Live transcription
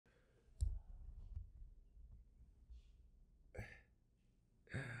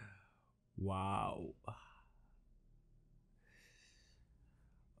Wow.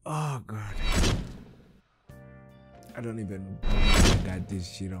 Oh god. I don't even know if I got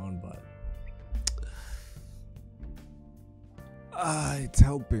this shit on, but it's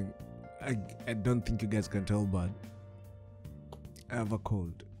helping. I don't think you guys can tell, but I have a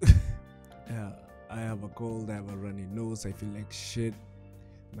cold. Yeah, I have a cold, I have a runny nose, I feel like shit.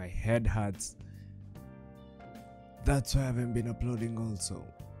 My head hurts. That's why I haven't been uploading also.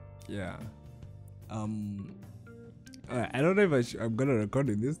 Yeah. I don't know if I'm gonna record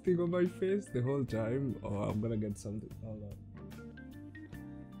this thing on my face the whole time, or I'm gonna get something. Hold on.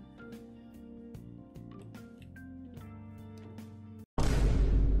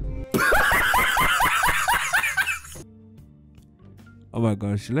 Oh my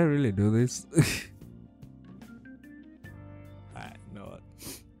gosh, should I really do this? Alright, know what?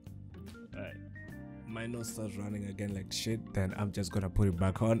 Alright. My nose starts running again like shit, then I'm just gonna put it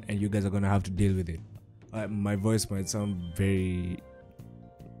back on and you guys are gonna have to deal with it. My voice might sound very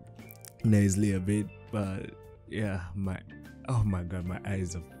nasally a bit, but yeah, oh my god, my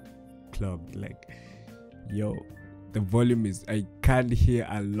eyes are clogged. Like, yo, the volume is, I can't hear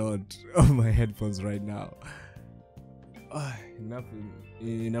a lot of my headphones right now.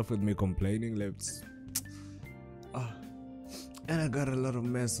 Enough with me complaining. Let's. And I got a lot of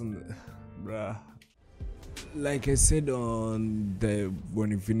mess on the, bruh. Like I said on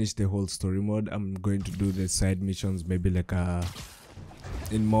when you finish the whole story mode, I'm going to do the side missions, maybe like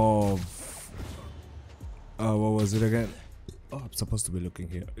in more of what was it again? Oh, I'm supposed to be looking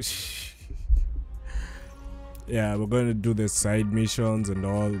here. Yeah, we're going to do the side missions and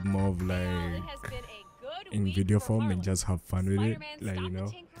all, more of like in video form and just have fun with it, like, you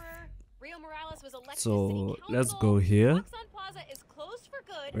know. So let's go here.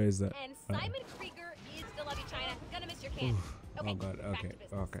 Where is that? Oh god, okay.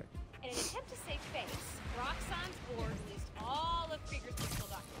 In an attempt to save face, Roxxon's board released all of Krieger's personal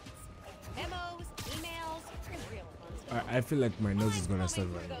documents, like memos, emails, and real ones. I feel like my nose is gonna start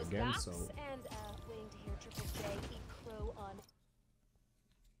running again, so and waiting to hear Triple J eat crow on.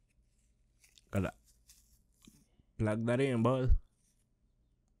 Gotta plug that in, boy.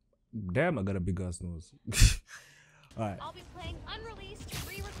 Damn, I got a big ass nose. Alright. I'll be playing unreleased,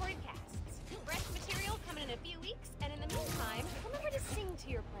 pre-recorded casts. Fresh material coming in a few weeks, and in the meantime, remember to sing to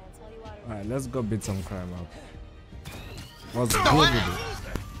your plants while you water. Alright, let's go beat some crime up. What's good with it?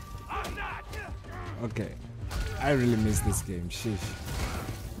 Okay. I really miss this game. Sheesh.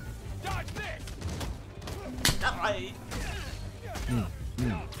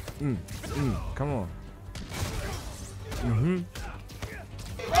 Come on.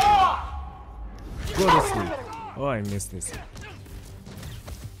 Go to sleep. Oh, I missed this.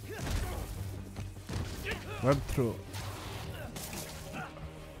 Web through.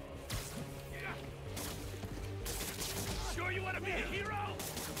 Sure you want to be a hero?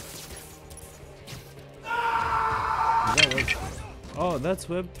 Oh, that's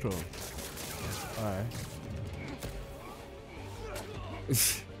web throw. Alright.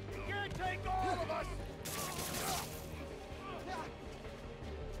 Take all of us.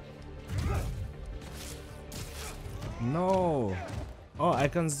 No. Oh, I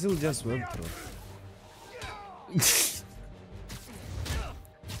can still just web throw.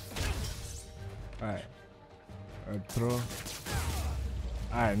 Alright. Web throw.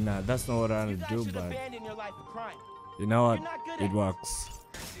 Alright, nah, that's not what I want to do, but you know what? It works.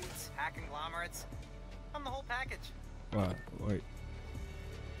 Suits, hack conglomerates. I'm the whole package. What? Wait.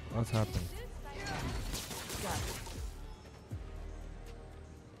 What's happened?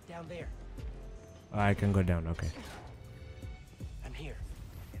 Down there. Oh, I can go down, okay. I'm here.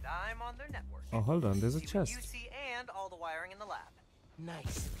 And I'm on their network. Oh, hold on, there's a See what chest. you see and all the wiring in the lab.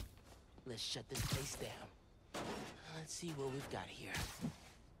 Nice. Let's shut this place down. Let's see what we've got here.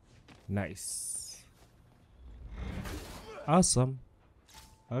 Nice. Awesome.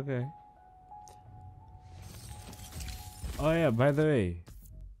 Okay. Oh yeah, by the way,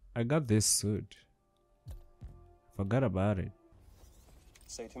 I got this suit. Forgot about it.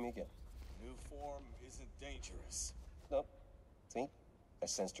 Say it to me again. New form isn't dangerous. Nope. See? I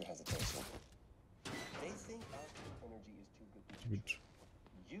sensed your hesitation. They think our energy is too good to be true.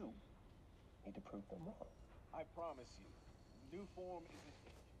 You need to prove them wrong. I promise you, new form isn't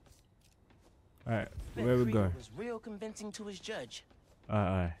dangerous. Alright, Bet where we Krieger going? was real convincing to his judge.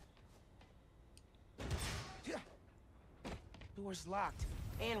 Alright. Door's locked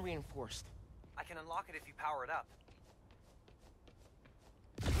and reinforced. I can unlock it if you power it up.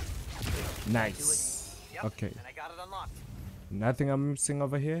 Nice. Yep, Okay. and I got it unlocked. Nothing I'm missing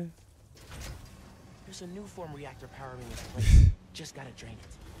over here? There's a new form reactor powering this place. Just gotta drain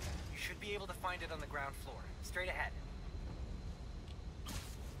it. You Should be able to find it on the ground floor. Straight ahead.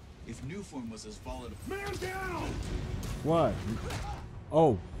 If new form was as volatile. Man down! What?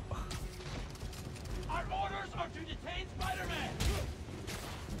 Oh. Our orders are to detain Spider-Man!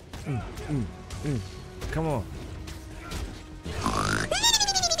 Come on.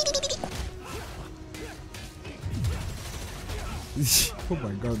 Oh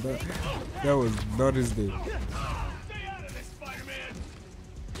my god, that was not his day. Stay out of this, Spider-Man!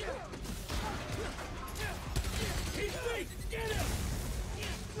 He's weak! Get him!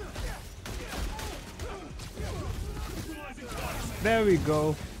 Neutralizing Spider-Man! There we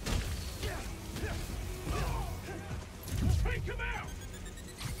go. Take him out!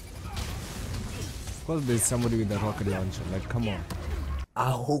 Of course, there's somebody with a rocket launcher. Like, come on.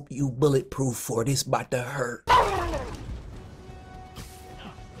 I hope you bulletproof for this about to hurt.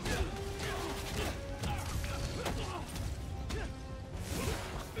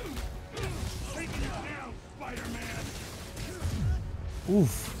 Taking it down, Spider-Man!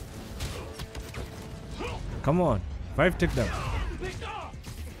 Oof. Come on. 5 takedowns. Picked off!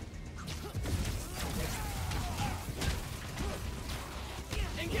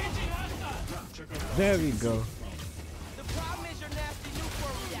 Engaging hostile! There we go. The problem is your nasty new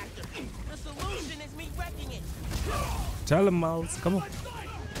form reactor. The solution is me wrecking it. Tell him, Miles. Come on.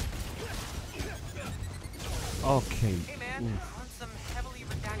 Okay. Hey man, on some heavily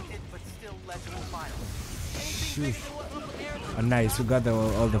redacted but still legible files. Anything bigger than what Uncle Aaron Nice. We got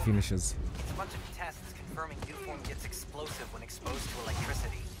all the finishes. It's a bunch of tests confirming new form gets explosive when exposed to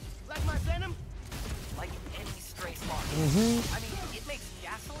electricity. like my venom? Like any stray spark. I mean, it makes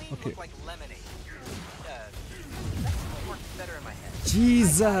gasoline Okay. look like lemonade. That still works better in my head.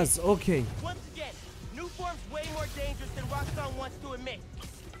 Jesus. Okay. Once again, new form's way more dangerous than Roxxon wants to admit.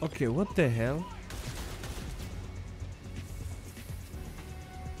 Okay. What the hell?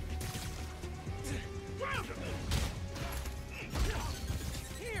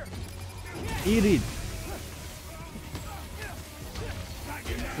 Eat it.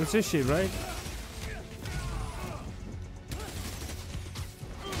 That's your shit, right?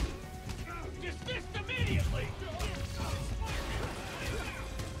 Dismissed immediately!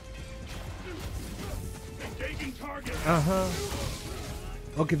 Engaging target! Uh-huh.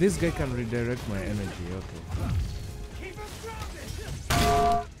 Okay, this guy can redirect my energy. Okay. Keep him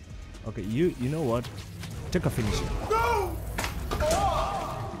grounded! Okay, you know what? Take a finisher. No!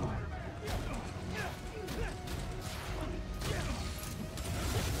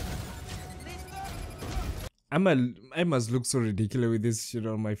 I must look so ridiculous with this shit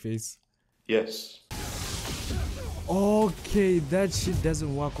on my face. Yes. Okay, that shit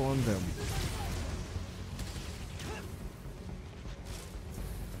doesn't work on them.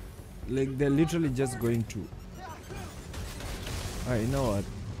 Like they're literally just going to. Alright, you know what?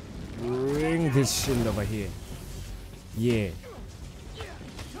 Bring this shield over here. Yeah.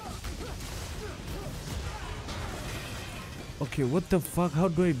 Okay, what the fuck? How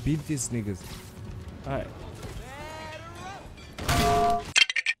do I beat these niggas? Alright.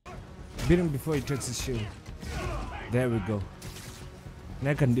 Beat him before he takes his shield. There we go.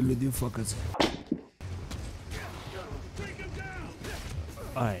 Now I can deal with you fuckers.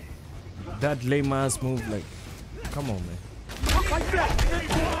 Alright. That lame ass move, like, come on, man.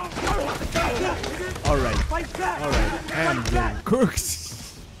 Alright. Alright. I am getting cooked.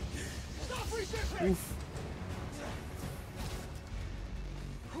 Oof.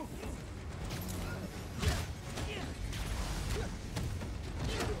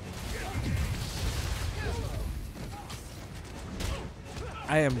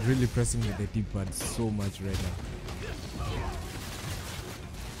 I am really pressing with the D-pad so much right now.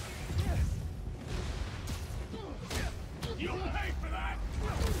 You'll pay for that!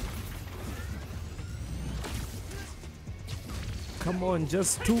 Come on,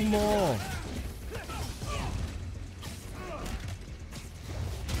 just 2 more.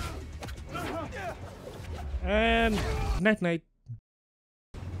 And night night.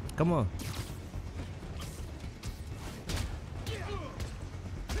 Come on.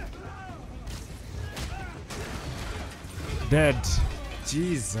 Dead.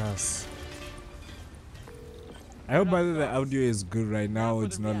 Jesus. I hope by the way the audio is good right now.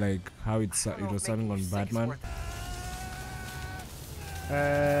 It's not like how it was sounding on Batman.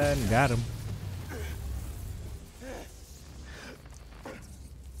 And got him.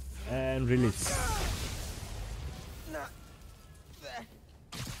 And release.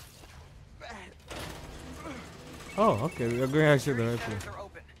 Oh, okay. We're going actually the right place. Channels are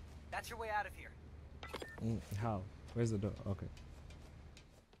open. That's your way out of here. How? Where's the door? Okay.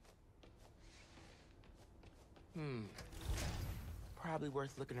 probably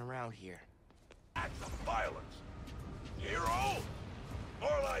worth looking around here. Acts of violence. Hero? More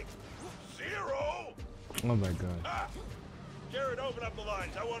like zero? Oh my god. Ah! Jared, open up the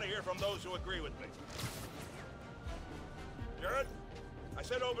lines. I want to hear from those who agree with me. Jared? I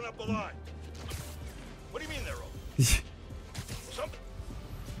said open up the line. What do you mean they're open? Something.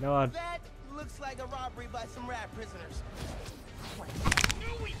 No, what? That looks like a robbery by some rat prisoners.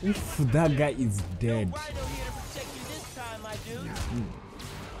 Oof, that guy is dead. No rhino here to protect you this time, my dude.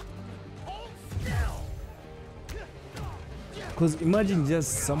 Because imagine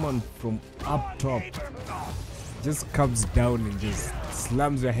just someone from up top just comes down and just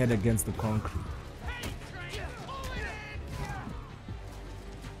slams your head against the concrete.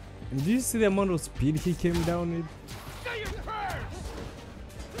 And do you see the amount of speed he came down with?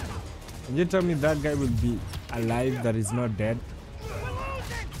 And you tell me that guy will be alive, that is not dead?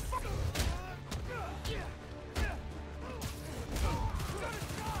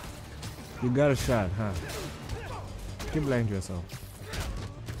 You got a shot, huh? Keep lying to yourself.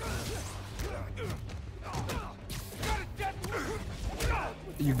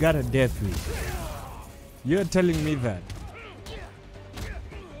 You got a death wish. You're telling me that.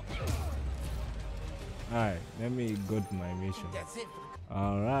 Alright, let me go to my mission. That's it.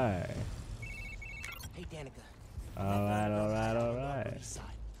 Alright. Hey, Danica. Alright.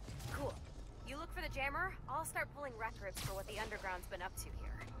 Cool. You look for the jammer, I'll start pulling records for what the underground's been up to here.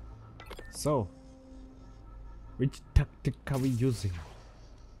 So, which tactic are we using?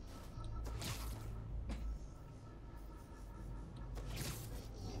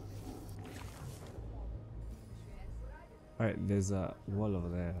 Alright, there's a wall over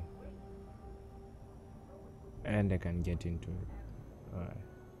there. And I can get into it. Alright.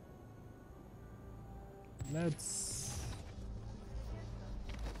 Let's...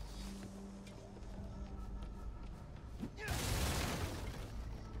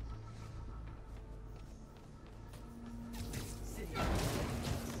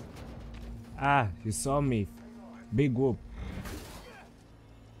 Ah, you saw me. Big whoop.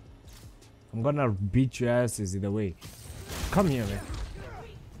 I'm gonna beat your asses either way. Come here, man.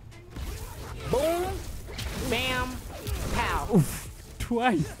 Boom, bam, pow. Oof,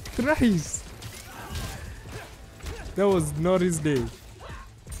 twice, thrice. That was not his day.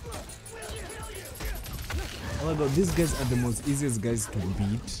 Oh my god, these guys are the most easiest guys to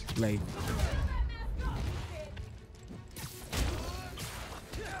beat. Like,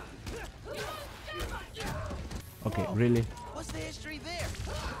 okay, really? What's the history there?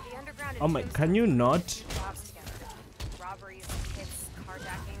 The underground Oh my, and can you not? jobs together. Robberies, hits,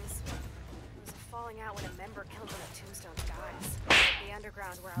 carjackings. There was a falling out when a member killed one of Tombstone's guys. The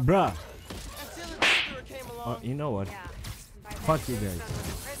underground were out. Bruh. Until the visitor came along. Oh, you know what? Yeah. And by then, Fuck you guys. Tombstone was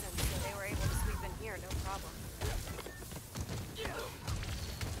in prison, so they were able to sweep in here, no problem.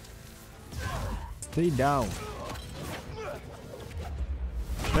 Stay down.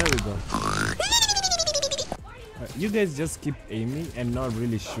 There we go. You guys just keep aiming and not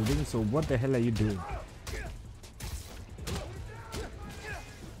really shooting, so what the hell are you doing?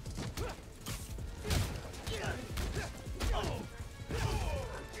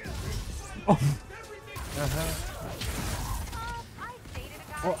 Oh.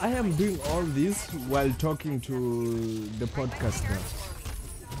 Oh, I am doing all this while talking to the podcaster.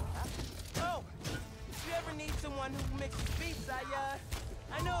 Oh, if you ever need someone who mixes beats,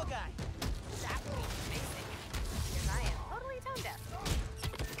 I know a guy. That would be amazing. Because I am totally tone deaf.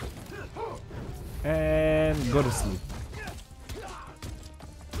 And go to sleep.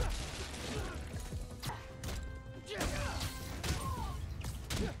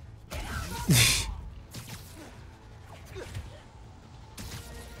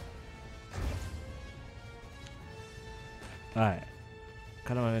 Alright.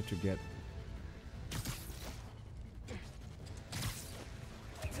 Kind of wanted to get.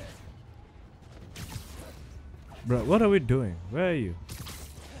 Bro, what are we doing? Where are you?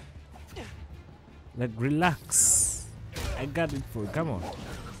 Like, relax. I got it for you. Come on.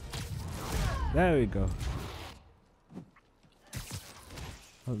 There we go.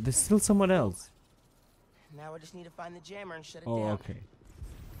 Oh, there's still someone else. Now I just need to find the jammer and shut it Oh, down. okay.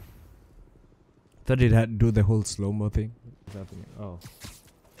 Thought it had to do the whole slow-mo thing. What's happening? Oh.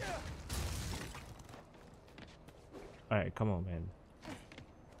 Alright, come on, man.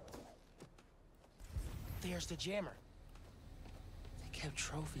 There's the jammer. They kept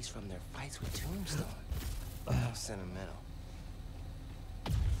trophies from their fights with Tombstone. How sentimental.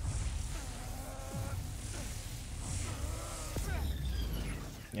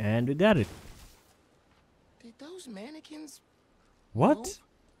 And we got it. Did those mannequins... What?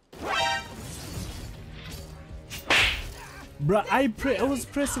 Bruh, I was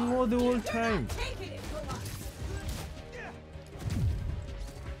pressing all the whole time.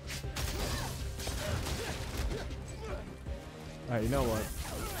 Alright, you know what?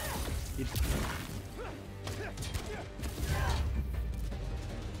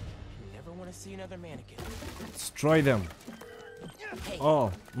 Never want to see another mannequin. Destroy them. Hey,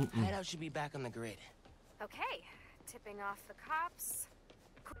 Oh. hideout should be back on the grid. Okay, tipping off the cops.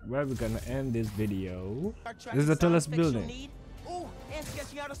 Where are we gonna end this video? Our track This is the science tallest fiction building. need? Ooh, and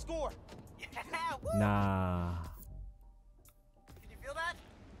sketching out a score. Yeah, woo! Nah. Can you feel that?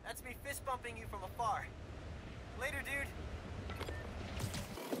 That's me fist bumping you from afar. Later, dude.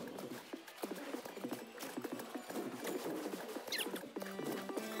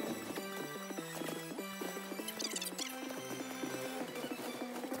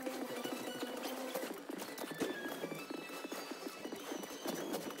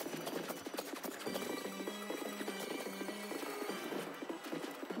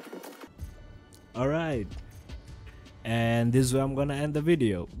 Alright. And this is where I'm gonna end the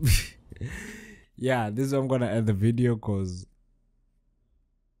video. Yeah, this is where I'm gonna end the video because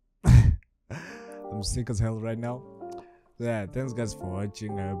I'm sick as hell right now. So yeah, thanks guys for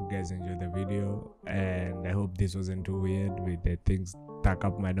watching. I hope you guys enjoyed the video, and I hope this wasn't too weird with the things stuck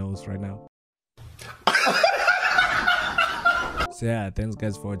up my nose right now. So yeah, thanks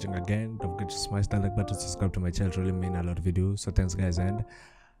guys for watching again. Don't forget to smash that like button, subscribe to my channel, really mean a lot if you do. So thanks guys, and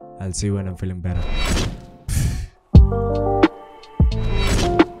I'll see you when I'm feeling better.